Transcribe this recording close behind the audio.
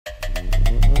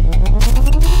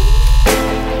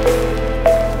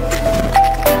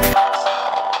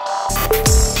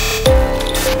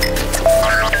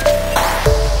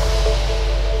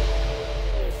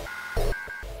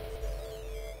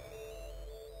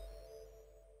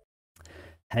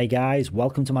Hey guys,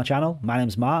 welcome to my channel. My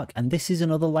name's Mark and this is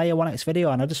another Layer 1X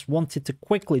video, and I just wanted to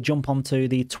quickly jump onto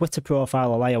the Twitter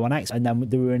profile of Layer 1X, and then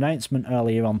there were an announcement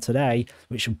earlier on today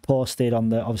which was posted on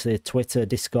the obviously Twitter,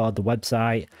 Discord, the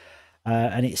website,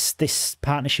 and it's this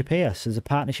partnership here. So there's a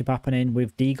partnership happening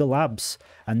with Digards,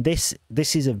 and this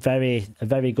is a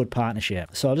very good partnership.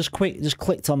 So I just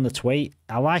clicked on the tweet.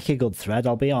 I like a good thread,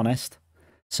 I'll be honest.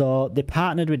 So they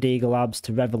partnered with Digalabs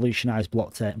to revolutionise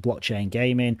blockchain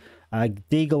gaming.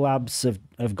 Digalabs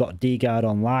have got Digard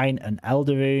Online and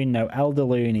Eldarune. Now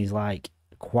Eldarune is like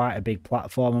quite a big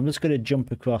platform. I'm just going to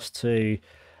jump across to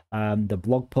the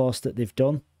blog post that they've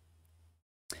done.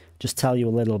 Just tell you a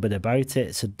little bit about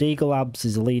it. So Digalabs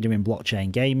is a leader in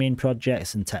blockchain gaming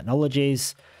projects and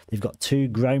technologies. They've got two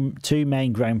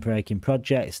main groundbreaking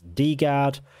projects.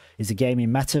 Digard is a gaming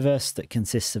metaverse that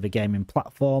consists of a gaming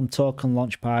platform, token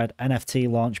launchpad, NFT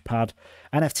launchpad,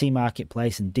 NFT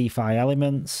marketplace, and DeFi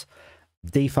elements.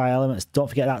 DeFi elements, don't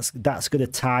forget that's going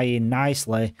to tie in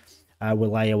nicely with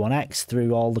Layer 1X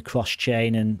through all the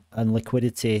cross-chain and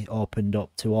liquidity opened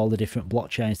up to all the different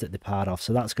blockchains that they're part of.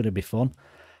 So that's going to be fun.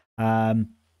 And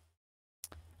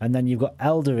then you've got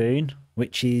Eldarune,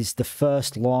 which is the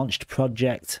first launched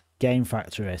project game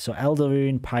factory. So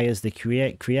Eldarune powers the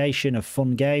creation of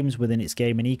fun games within its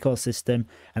gaming ecosystem,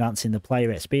 enhancing the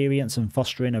player experience and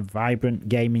fostering a vibrant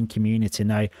gaming community.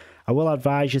 Now, I will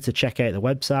advise you to check out the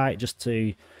website just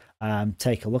to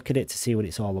take a look at it to see what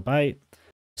it's all about.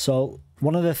 So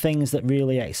one of the things that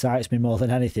really excites me more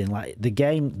than anything, like the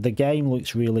game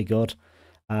looks really good.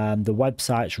 The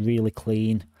website's really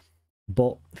clean.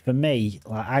 But for me,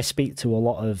 like I speak to a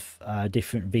lot of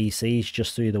different VCs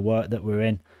just through the work that we're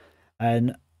in.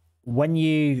 And when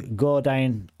you go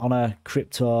down on a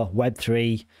crypto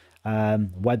Web3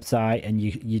 website and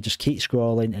you just keep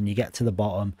scrolling and you get to the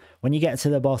bottom, when you get to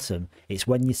the bottom, it's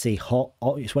when you see all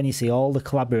the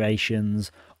collaborations,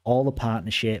 all the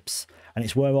partnerships, and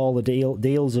it's where all the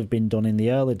deals have been done in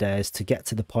the early days to get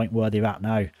to the point where they're at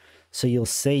now. So you'll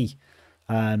see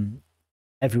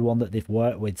everyone that they've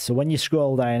worked with. So when you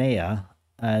scroll down here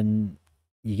and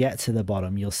you get to the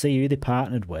bottom, you'll see who they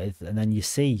partnered with, and then you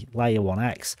see Layer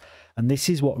 1X. And this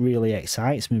is what really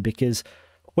excites me, because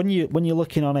when you're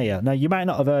looking on here, now you might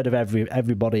not have heard of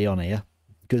everybody on here,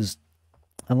 because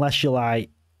unless you're like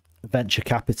venture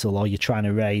capital or you're trying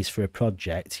to raise for a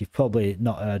project, you've probably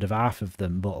not heard of half of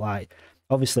them. But like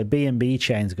obviously BNB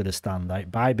chain's going to stand out,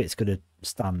 Bybit's going to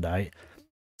stand out,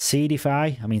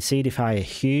 CDFI, I mean CDFI are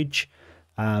huge.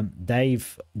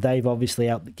 They've obviously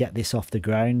helped get this off the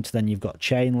ground. Then you've got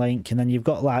Chainlink, and then you've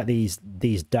got like these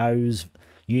DAOs,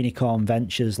 Unicorn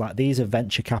Ventures, like these are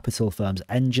venture capital firms,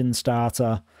 Engine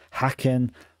Starter,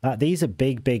 Hacken, like these are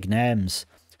big names.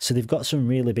 So they've got some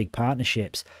really big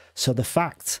partnerships. So the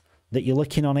fact that you're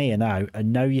looking on here now,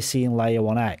 and now you're seeing Layer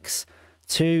 1X,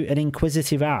 to an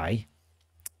inquisitive eye,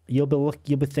 you'll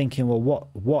be thinking, well,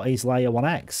 what is Layer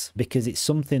 1X? Because it's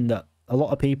something that a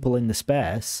lot of people in the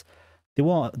space they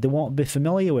won't be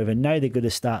familiar with, and now they're going to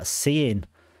start seeing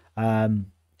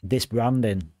this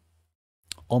branding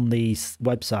on these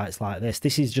websites like this.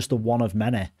 This is just a one of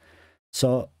many.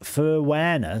 So for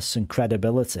awareness and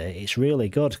credibility, it's really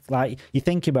good. Like you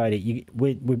think about it,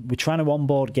 we're trying to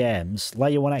onboard games.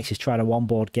 Layer 1X is trying to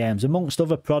onboard games amongst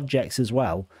other projects as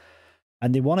well,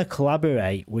 and they want to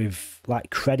collaborate with like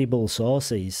credible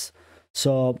sources.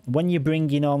 So when you're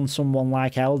bringing on someone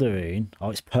like Eldarune,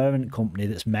 or its parent company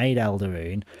that's made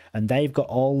Eldarune, and they've got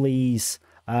all these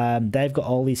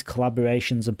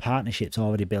collaborations and partnerships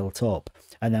already built up,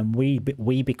 and then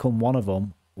we become one of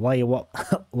them. Layer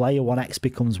 1X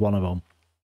becomes one of them.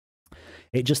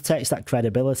 It just takes that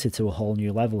credibility to a whole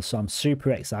new level. So I'm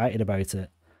super excited about it,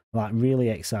 like really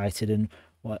excited, and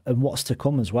what's to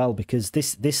come as well, because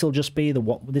this will just be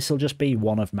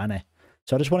one of many.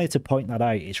 So I just wanted to point that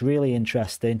out. It's really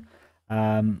interesting.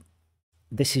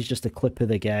 This is just a clip of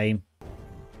the game.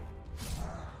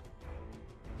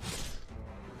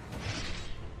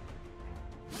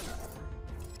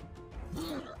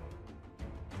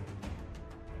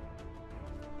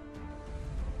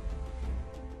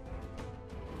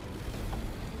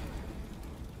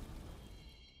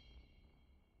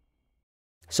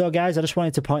 So guys, I just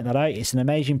wanted to point that out. It's an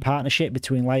amazing partnership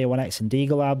between Layer 1X and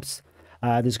Digalabs.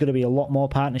 There's going to be a lot more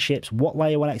partnerships. What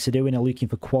Layer 1X are doing are looking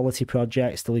for quality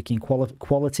projects. They're looking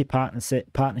quality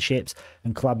partnerships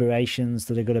and collaborations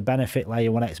that are going to benefit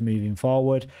Layer 1X moving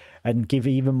forward and give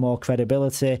even more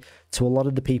credibility to a lot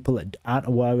of the people that aren't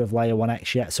aware of Layer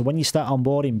 1X yet. So when you start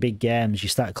onboarding big games, you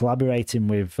start collaborating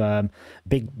with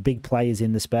big players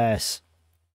in the space,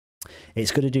 it's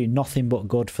going to do nothing but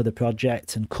good for the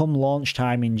project. And come launch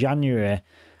time in January,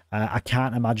 I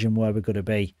can't imagine where we're going to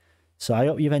be. So I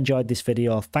hope you've enjoyed this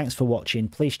video. Thanks for watching.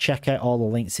 Please check out all the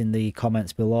links in the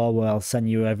comments below, where I'll send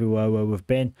you everywhere where we've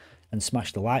been, and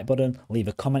smash the like button. Leave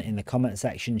a comment in the comment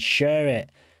section. Share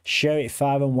it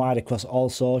far and wide across all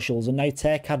socials, and now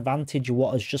take advantage of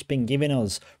what has just been given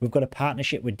us. We've got a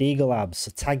partnership with Digalabs,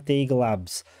 so tag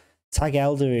Digalabs, tag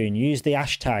Eldarune, use the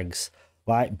hashtags.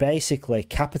 Like, basically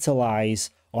capitalize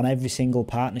on every single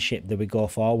partnership that we go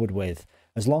forward with.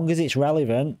 As long as it's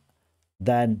relevant,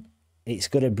 then it's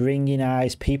going to bring in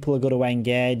eyes, people are going to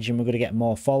engage, and we're going to get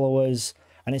more followers,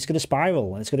 and it's going to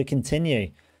spiral, and it's going to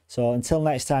continue. So until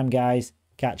next time, guys,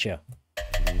 catch ya.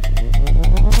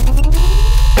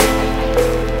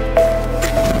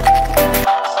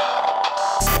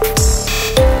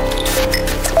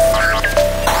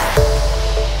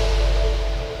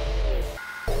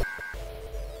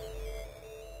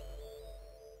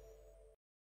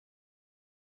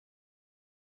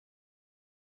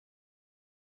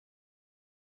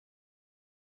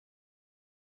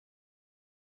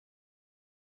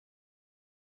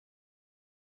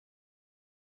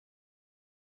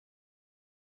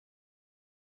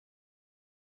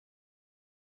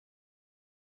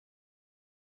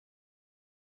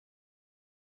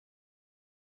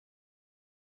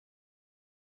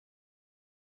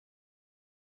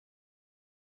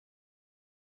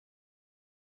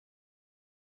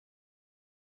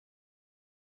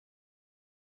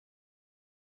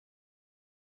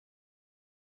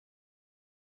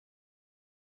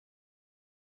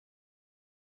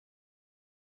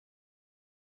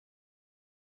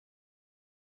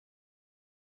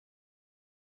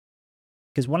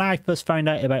 Because when I first found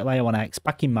out about layeronex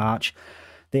back in March,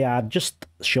 they had just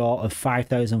short of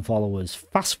 5,000 followers.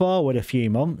 Fast forward a few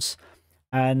months,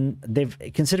 and they've,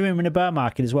 considering we're in a bear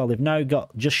market as well, they've now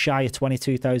got just shy of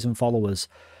 22,000 followers.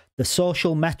 The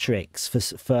social metrics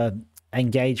for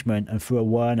engagement and for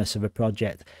awareness of a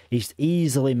project is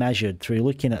easily measured through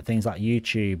looking at things like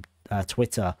YouTube,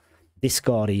 Twitter,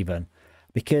 Discord even,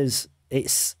 because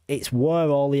it's where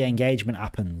all the engagement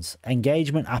happens.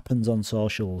 Engagement happens on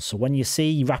socials. So when you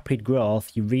see rapid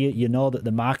growth, you know that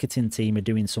the marketing team are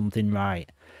doing something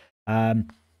right. Now,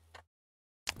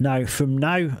 from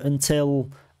now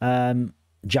until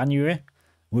January,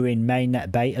 we're in mainnet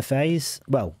beta phase.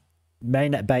 Well,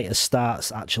 mainnet beta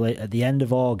starts actually at the end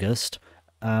of August.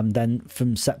 Then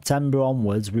from September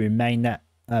onwards, we're in mainnet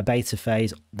beta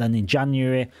phase. Then in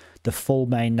January, the full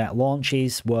mainnet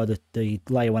launches, where the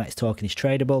layeronex token is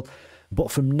tradable. But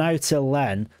from now till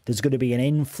then, there's going to be an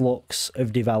influx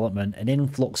of development, an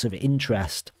influx of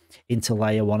interest into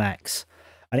layeronex,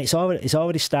 and it's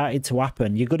already started to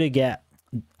happen. You're going to get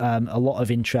a lot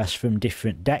of interest from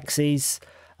different dexes,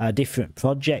 different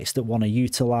projects that want to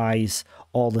utilize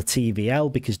all the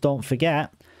TVL, because don't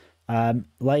forget,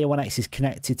 layeronex is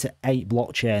connected to 8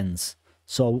 blockchains.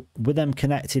 So with them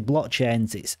connected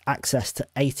blockchains, it's access to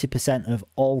 80% of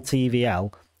all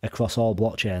TVL across all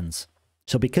blockchains.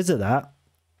 So because of that,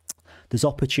 there's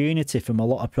opportunity from a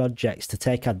lot of projects to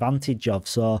take advantage of.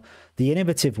 So the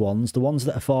innovative ones, the ones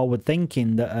that are forward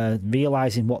thinking, that are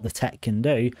realizing what the tech can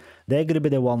do, they're going to be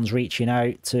the ones reaching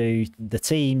out to the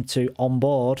team to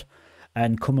onboard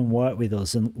and come and work with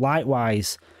us. And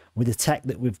likewise, with the tech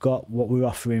that we've got, what we're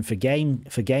offering for game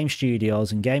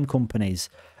studios and game companies,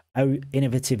 how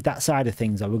innovative that side of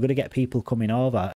things are. We're going to get people coming over